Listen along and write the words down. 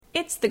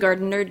It's the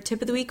Garden Nerd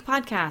Tip of the Week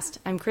podcast.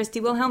 I'm Christy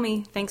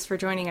Wilhelmi. Thanks for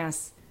joining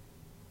us.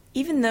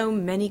 Even though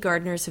many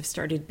gardeners have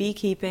started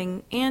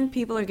beekeeping and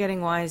people are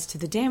getting wise to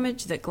the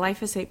damage that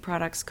glyphosate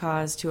products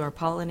cause to our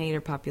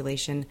pollinator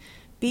population,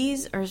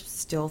 bees are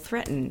still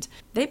threatened.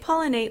 They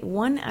pollinate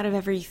 1 out of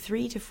every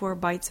 3 to 4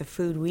 bites of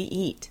food we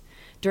eat.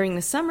 During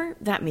the summer,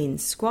 that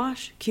means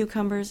squash,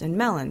 cucumbers, and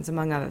melons,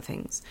 among other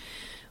things.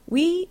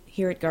 We,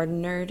 here at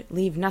Garden Nerd,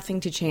 leave nothing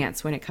to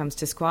chance when it comes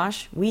to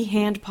squash. We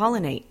hand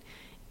pollinate.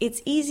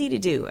 It's easy to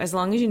do as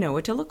long as you know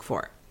what to look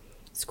for.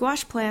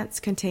 Squash plants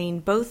contain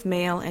both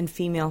male and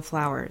female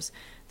flowers.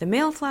 The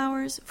male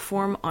flowers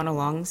form on a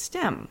long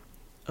stem,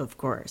 of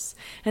course,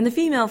 and the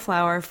female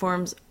flower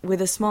forms with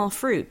a small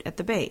fruit at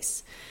the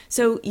base.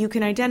 So you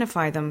can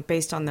identify them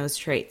based on those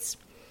traits.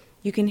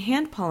 You can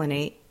hand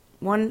pollinate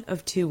one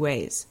of 2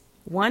 ways.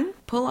 1,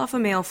 pull off a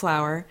male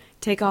flower,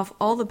 take off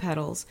all the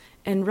petals,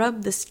 and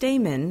rub the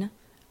stamen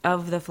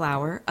of the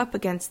flower up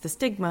against the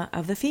stigma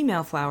of the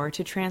female flower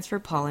to transfer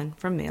pollen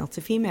from male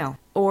to female.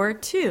 Or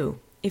 2,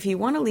 if you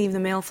want to leave the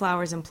male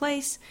flowers in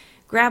place,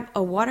 grab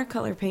a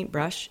watercolor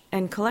paintbrush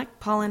and collect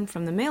pollen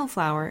from the male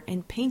flower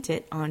and paint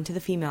it onto the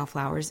female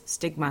flower's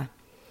stigma.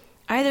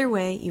 Either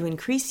way, you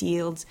increase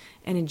yields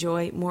and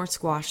enjoy more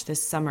squash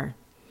this summer.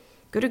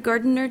 Go to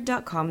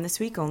GardenNerd.com this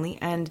week only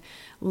and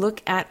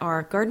look at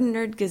our Garden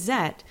Nerd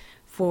Gazette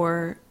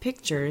for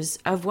pictures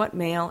of what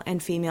male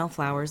and female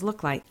flowers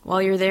look like.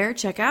 While you're there,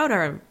 check out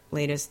our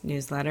latest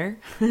newsletter.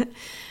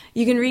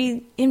 You can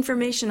read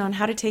information on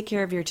how to take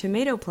care of your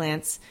tomato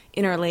plants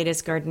in our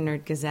latest Garden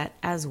Nerd Gazette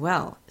as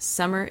well.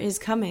 Summer is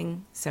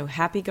coming, so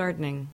happy gardening.